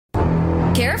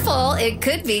Careful, it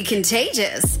could be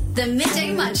contagious. The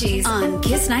Midday Munchies on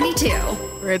Kiss 92.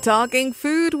 We're talking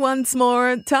food once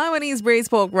more. Taiwanese braised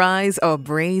pork rice or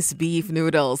braised beef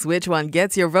noodles. Which one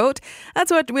gets your vote?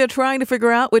 That's what we're trying to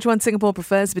figure out, which one Singapore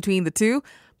prefers between the two.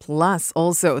 Plus,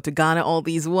 also, to garner all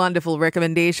these wonderful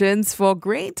recommendations for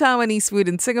great Taiwanese food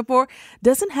in Singapore,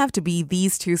 doesn't have to be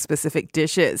these two specific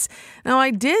dishes. Now,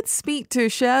 I did speak to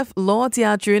Chef Law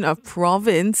Jia-jun of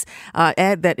Province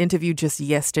at that interview just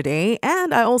yesterday,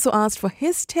 and I also asked for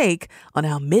his take on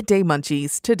our Midday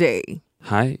Munchies today.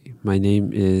 Hi, my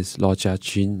name is Law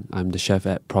Jia-jun. I'm the chef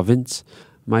at Province.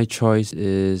 My choice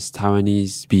is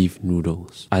Taiwanese beef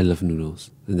noodles. I love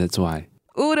noodles, and that's why.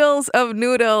 Oodles of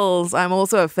noodles. I'm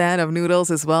also a fan of noodles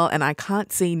as well, and I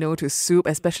can't say no to soup,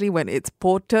 especially when it's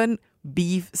potent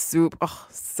beef soup. Oh,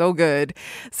 so good.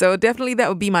 So definitely that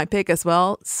would be my pick as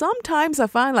well. Sometimes I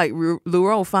find like lu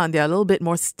rou fan, they're a little bit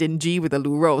more stingy with the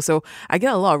lu rou. So I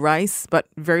get a lot of rice, but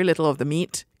very little of the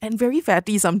meat. And very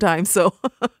fatty sometimes, so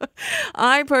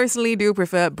I personally do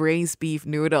prefer braised beef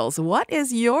noodles. What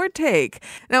is your take?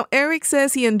 Now, Eric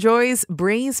says he enjoys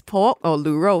braised pork or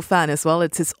lu rou fan as well.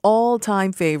 It's his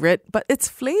all-time favorite, but its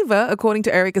flavor, according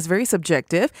to Eric, is very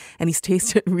subjective, and he's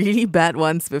tasted really bad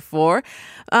ones before.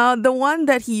 The one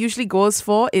that he usually goes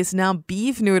for is now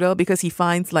beef noodle because he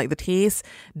finds like the taste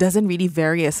doesn't really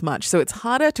vary as much. So it's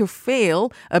harder to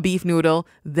fail a beef noodle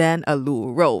than a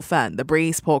lu rou fan, the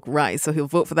braised pork rice. So he'll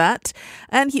vote for that.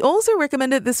 And he also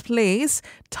recommended this place,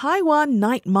 Taiwan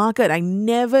Night Market. I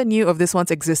never knew of this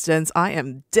one's existence. I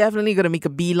am definitely going to make a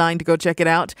beeline to go check it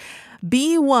out.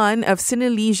 B1 of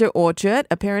Cine Leisure Orchard.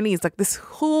 Apparently, it's like this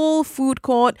whole food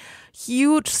court,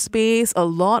 huge space, a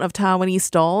lot of Taiwanese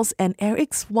stalls. And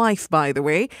Eric's wife, by the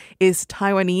way, is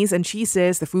Taiwanese, and she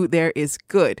says the food there is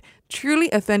good.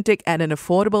 Truly authentic at an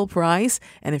affordable price.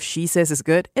 And if she says it's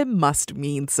good, it must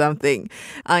mean something.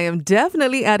 I am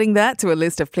definitely adding that to a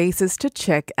list of places to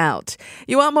check out.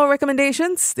 You want more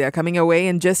recommendations? They're coming your way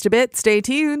in just a bit. Stay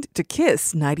tuned to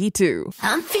Kiss 92.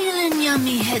 I'm feeling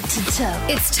yummy head to toe.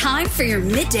 It's time for your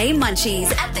Midday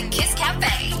Munchies at the Kiss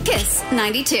Cafe. Kiss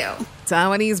 92.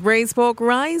 Taiwanese braised pork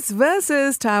rice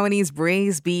versus Taiwanese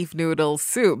braised beef noodle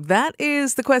soup. That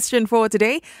is the question for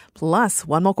today. Plus,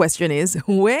 one more question is,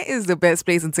 where is the best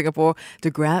place in Singapore to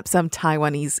grab some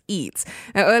Taiwanese eats?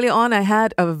 Now, earlier on, I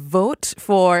had a vote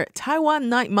for Taiwan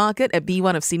Night Market at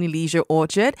B1 of Cine Leisure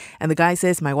Orchard. And the guy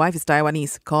says, my wife is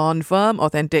Taiwanese. Confirm,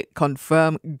 authentic,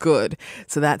 confirm, good.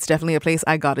 So that's definitely a place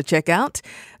I got to check out.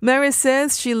 Maris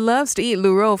says she loves to eat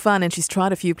lu rou fan and she's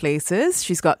tried a few places.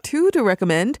 She's got two to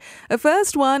recommend. The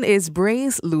first one is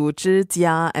Braised Lu Zhi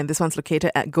Jia, and this one's located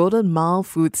at Golden Mile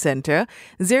Food Center,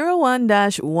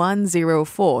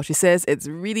 01-104. She says it's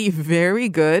really very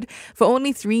good for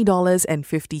only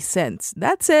 $3.50.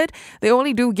 That's it. They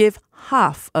only do give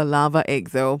half a lava egg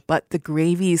though, but the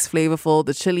gravy is flavorful,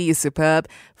 the chili is superb,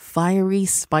 fiery,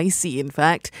 spicy in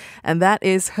fact, and that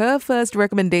is her first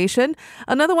recommendation.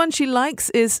 Another one she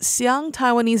likes is Siang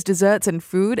Taiwanese Desserts and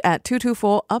Food at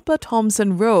 224 Upper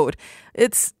Thomson Road.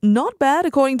 It's not bad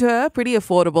according to her, pretty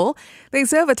affordable. They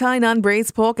serve a Thai naan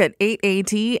braised pork at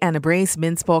 $8.80 and a braised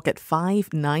minced pork at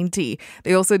 $5.90.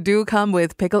 They also do come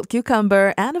with pickled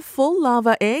cucumber and a full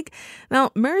lava egg. Now,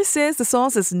 Mary says the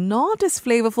sauce is not as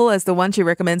flavorful as the one she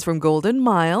recommends from Golden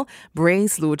Mile,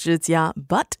 Braised Lu Zhi Jia,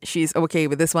 but she's okay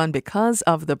with this one because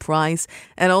of the price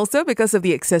and also because of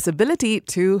the accessibility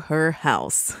to her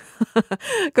house.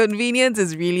 Convenience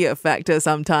is really a factor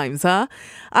sometimes, huh?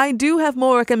 I do have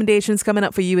more recommendations coming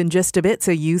up for you in just a bit, so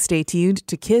you stay tuned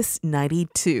to Kiss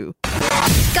 92.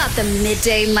 Got the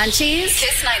Midday Munchies?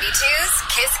 Kiss 92's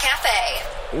Kiss Cafe.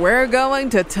 We're going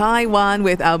to Taiwan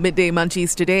with our Midday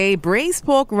Munchies today. Braised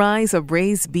pork rice or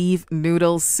braised beef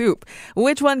noodle soup.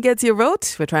 Which one gets your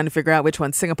vote? We're trying to figure out which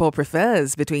one Singapore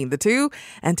prefers between the two.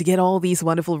 And to get all these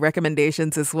wonderful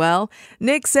recommendations as well,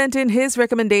 Nick sent in his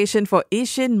recommendation for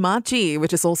Ishin Machi,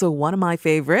 which is also one of my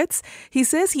favorites. He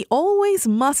says he always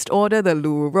must order the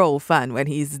lu rou fan when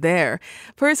he's there.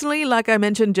 Personally, like I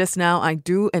mentioned just now, I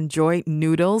do enjoy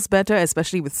noodles better,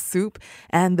 especially with soup.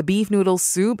 And the beef noodle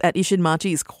soup at Ishin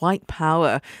Machi is quite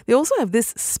power. They also have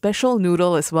this special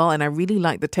noodle as well, and I really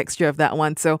like the texture of that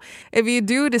one. So if you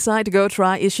do decide to go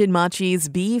try Ishin Machi's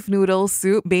beef noodle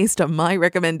soup based on my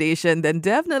recommendation, then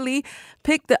definitely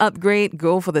pick the upgrade,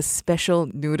 go for the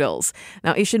special noodles.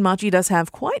 Now, Ishin Machi does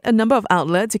have quite a number of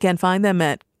outlets. You can find them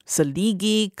at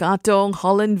Seligi, Katong,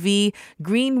 Holland V,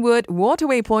 Greenwood,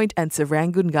 Waterway Point, and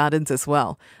Serangoon Gardens as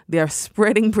well. They are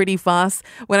spreading pretty fast.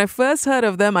 When I first heard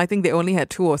of them, I think they only had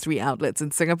 2 or 3 outlets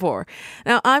in Singapore.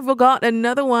 Now, I've got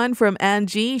another one from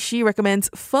Angie. She recommends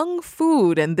Feng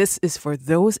Food, and this is for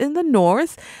those in the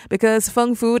north because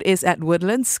Feng Food is at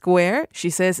Woodland Square. She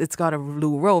says it's got a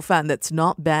Lu Rou fan that's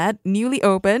not bad, newly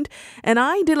opened. And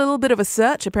I did a little bit of a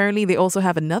search. Apparently, they also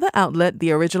have another outlet.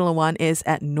 The original one is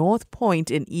at North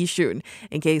Point in Yishun,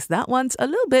 in case that one's a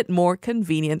little bit more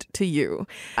convenient to you.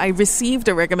 I received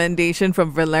a recommendation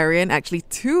from Valerian, actually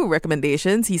 2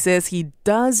 recommendations. He says he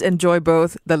does enjoy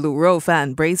both the Lu Rou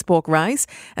fan braised pork rice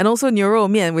and also Niuro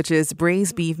Mian, which is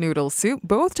braised beef noodle soup,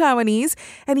 both Taiwanese.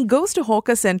 And he goes to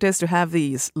hawker centers to have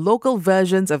these local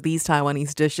versions of these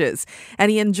Taiwanese dishes.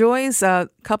 And he enjoys a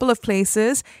couple of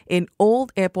places in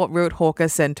Old Airport Road Hawker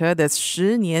Center. There's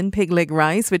Shi Nian pig leg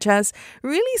rice, which has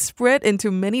really spread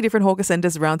into many different hawker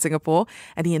centers around Singapore,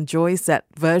 and he enjoys that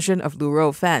version of Lu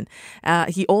Rou fan.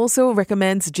 He also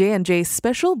recommends J&J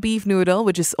Special Beef Noodle,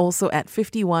 which is also at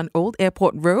 51 Old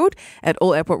Airport Road at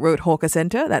Old Airport Road Hawker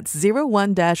Center. That's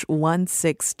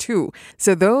 01-162.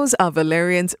 So those are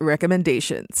Valerian's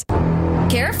recommendations.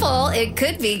 Careful, it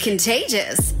could be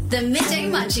contagious. The Midday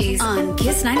Munchies on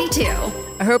Kiss 92.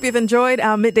 I hope you've enjoyed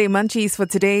our Midday Munchies for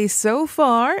today so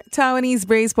far. Taiwanese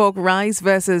braised pork rice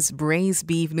versus braised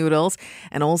beef noodles,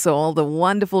 and also all the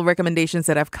wonderful recommendations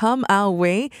that have come our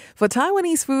way for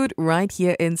Taiwanese food right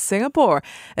here in Singapore.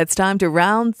 It's time to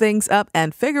round things up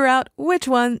and figure out which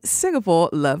one Singapore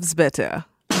loves better.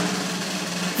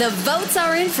 The votes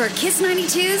are in for Kiss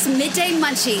 92's Midday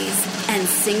Munchies, and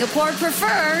Singapore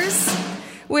prefers...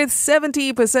 With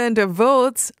 70% of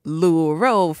votes, Lu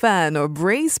Rou fan or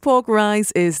braised pork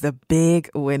rice is the big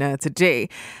winner today.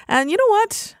 And you know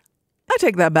what? I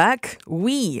take that back.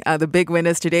 We are the big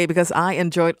winners today because I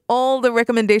enjoyed all the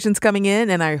recommendations coming in,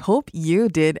 and I hope you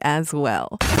did as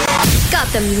well.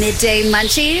 Got the Midday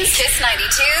Munchies? Kiss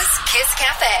 92's Kiss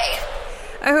Cafe.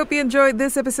 I hope you enjoyed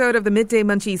this episode of the Midday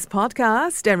Munchies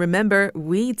podcast. And remember,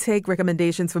 we take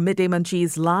recommendations for Midday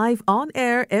Munchies live on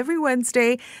air every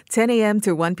Wednesday, 10 a.m.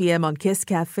 to 1 p.m. on Kiss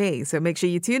Cafe. So make sure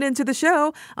you tune into the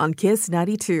show on Kiss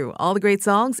 92. All the great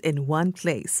songs in one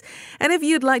place. And if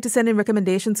you'd like to send in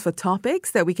recommendations for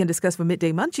topics that we can discuss for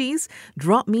Midday Munchies,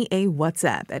 drop me a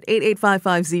WhatsApp at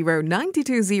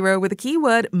 88550-920 with the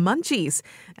keyword Munchies.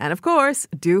 And of course,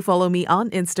 do follow me on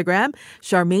Instagram,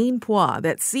 Charmaine Phua.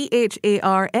 That's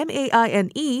CharmainePhua.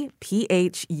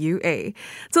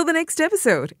 Till the next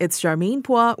episode, it's Charmaine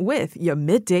Phua with your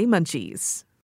Midday Munchies.